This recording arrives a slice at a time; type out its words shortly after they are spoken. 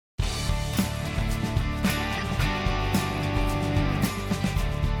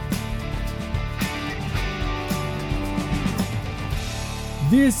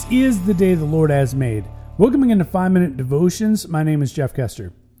This is the day the Lord has made. Welcoming into 5-Minute Devotions, my name is Jeff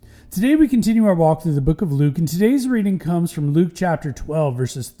Kester. Today we continue our walk through the book of Luke, and today's reading comes from Luke chapter 12,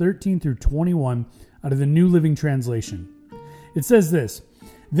 verses 13 through 21, out of the New Living Translation. It says this,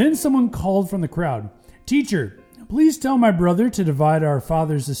 "Then someone called from the crowd, 'Teacher, please tell my brother to divide our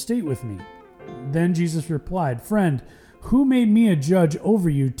father's estate with me.' Then Jesus replied, 'Friend, who made me a judge over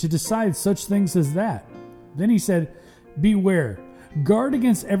you to decide such things as that?' Then he said, 'Beware, guard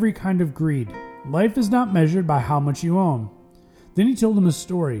against every kind of greed. Life is not measured by how much you own.' Then he told him a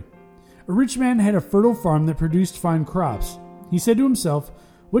story. A rich man had a fertile farm that produced fine crops. He said to himself,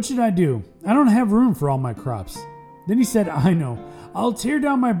 'What should I do? I don't have room for all my crops.' Then he said, 'I know. I'll tear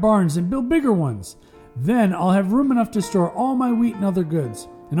down my barns and build bigger ones. Then I'll have room enough to store all my wheat and other goods.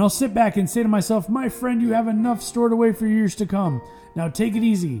 And I'll sit back and say to myself, my friend, you have enough stored away for years to come. Now take it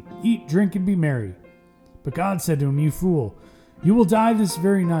easy, eat, drink, and be merry.' But God said to him, 'You fool, you will die this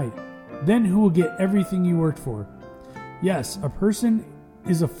very night. Then who will get everything you worked for?' Yes, a person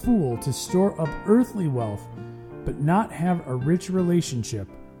is a fool to store up earthly wealth, but not have a rich relationship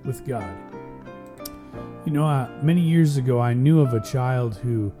with God." You know, many years ago, I knew of a child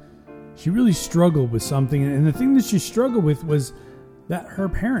who she really struggled with something. And the thing that she struggled with was that her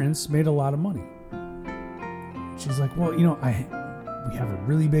parents made a lot of money. She's like, "Well, we have a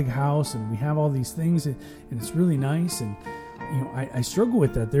really big house and we have all these things and it's really nice. And, I struggle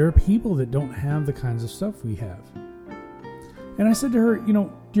with that. There are people that don't have the kinds of stuff we have." And I said to her, "Do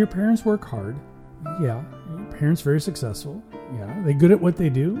your parents work hard?" "Yeah." "Your parents very successful?" "Yeah." "Are they good at what they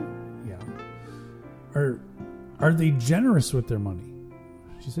do?" "Yeah." Are they generous with their money?"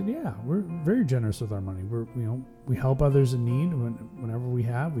 She said, "Yeah, we're very generous with our money. We help others in need whenever we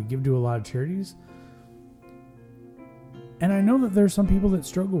have. We give to a lot of charities." And I know that there are some people that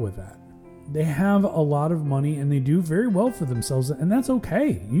struggle with that. They have a lot of money and they do very well for themselves, and that's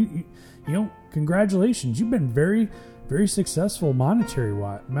okay. Congratulations. You've been very, very successful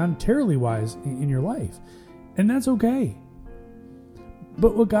monetarily wise in your life, and that's okay.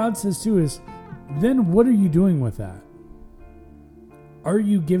 But what God says too is, then what are you doing with that? Are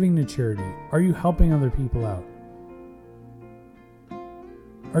you giving to charity? Are you helping other people out?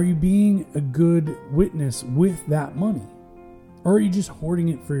 Are you being a good witness with that money? Or are you just hoarding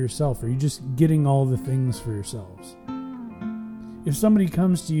it for yourself? Are you just getting all the things for yourselves? If somebody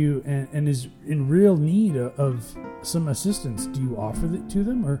comes to you and is in real need of some assistance, do you offer it to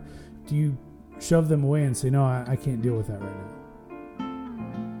them? Or do you shove them away and say, "No, I can't deal with that right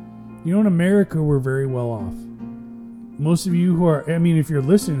now"? In America, we're very well off. Most of you if you're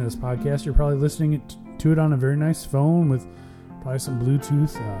listening to this podcast, you're probably listening to it on a very nice phone with probably some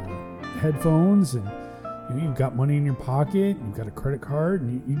Bluetooth headphones, and you've got money in your pocket, you've got a credit card,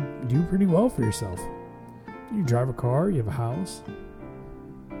 and you do pretty well for yourself. You drive a car, you have a house.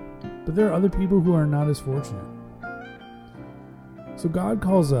 But there are other people who are not as fortunate. So God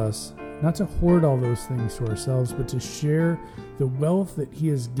calls us not to hoard all those things to ourselves, but to share the wealth that He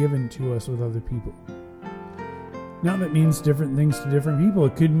has given to us with other people. Now that means different things to different people.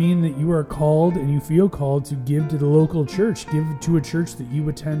 It could mean that you are called and you feel called to give to the local church, give to a church that you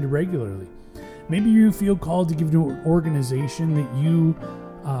attend regularly. Maybe you feel called to give to an organization that you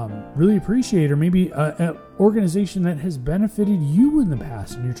really appreciate, or maybe an organization that has benefited you in the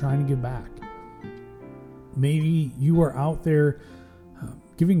past and you're trying to give back. Maybe you are out there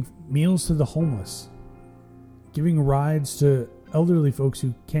giving meals to the homeless, giving rides to elderly folks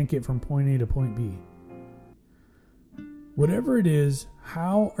who can't get from point A to point B. Whatever it is,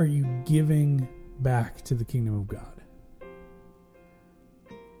 how are you giving back to the kingdom of God?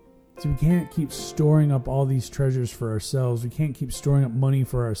 So we can't keep storing up all these treasures for ourselves. We can't keep storing up money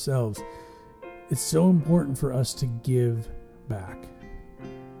for ourselves. It's so important for us to give back.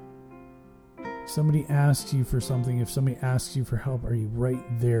 If somebody asks you for something, if somebody asks you for help, are you right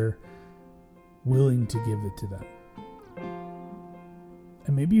there willing to give it to them?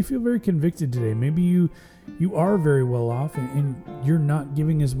 And maybe you feel very convicted today. Maybe you are very well off and you're not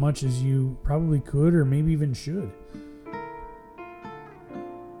giving as much as you probably could or maybe even should.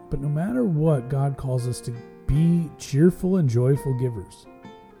 But no matter what, God calls us to be cheerful and joyful givers,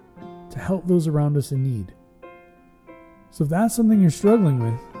 to help those around us in need. So if that's something you're struggling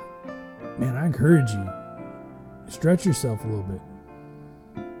with, man, I encourage you, stretch yourself a little bit.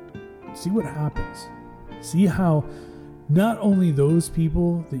 See what happens. See how not only those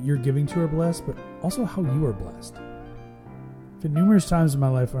people that you're giving to are blessed, but also how you are blessed. I've had numerous times in my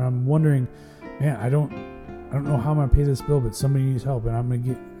life where I'm wondering, man, I don't know how I'm going to pay this bill, but somebody needs help, and I'm going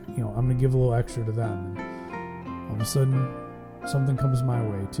to give a little extra to them. And all of a sudden, something comes my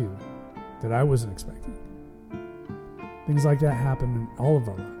way too that I wasn't expecting. Things like that happen in all of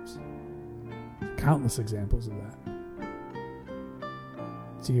our lives. Countless examples of that.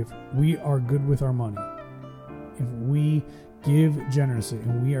 See, if we are good with our money, if we give generously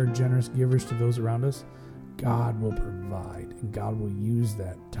and we are generous givers to those around us, God will provide and God will use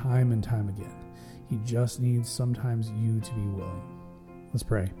that time and time again. He just needs sometimes you to be willing. Let's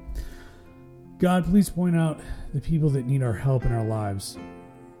pray. God, please point out the people that need our help in our lives.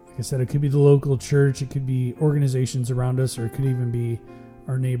 Like I said, it could be the local church, it could be organizations around us, or it could even be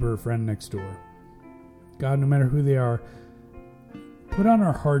our neighbor or friend next door. God, no matter who they are, put on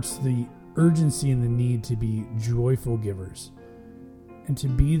our hearts the urgency and the need to be joyful givers and to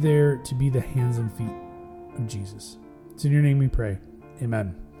be there to be the hands and feet of Jesus. It's in your name we pray.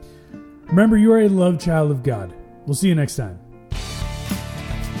 Amen. Remember, you are a loved child of God. We'll see you next time.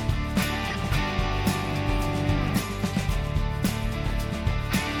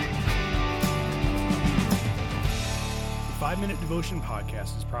 5-Minute Devotion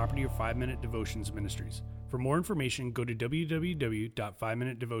Podcast is property of 5-Minute Devotions Ministries. For more information, go to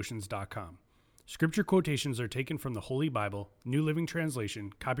www.5minutedevotions.com. Scripture quotations are taken from the Holy Bible, New Living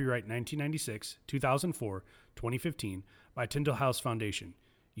Translation, copyright 1996, 2004, 2015, by Tyndale House Foundation.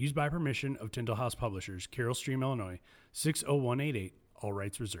 Used by permission of Tyndale House Publishers, Carroll Stream, Illinois, 60188, all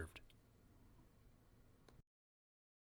rights reserved.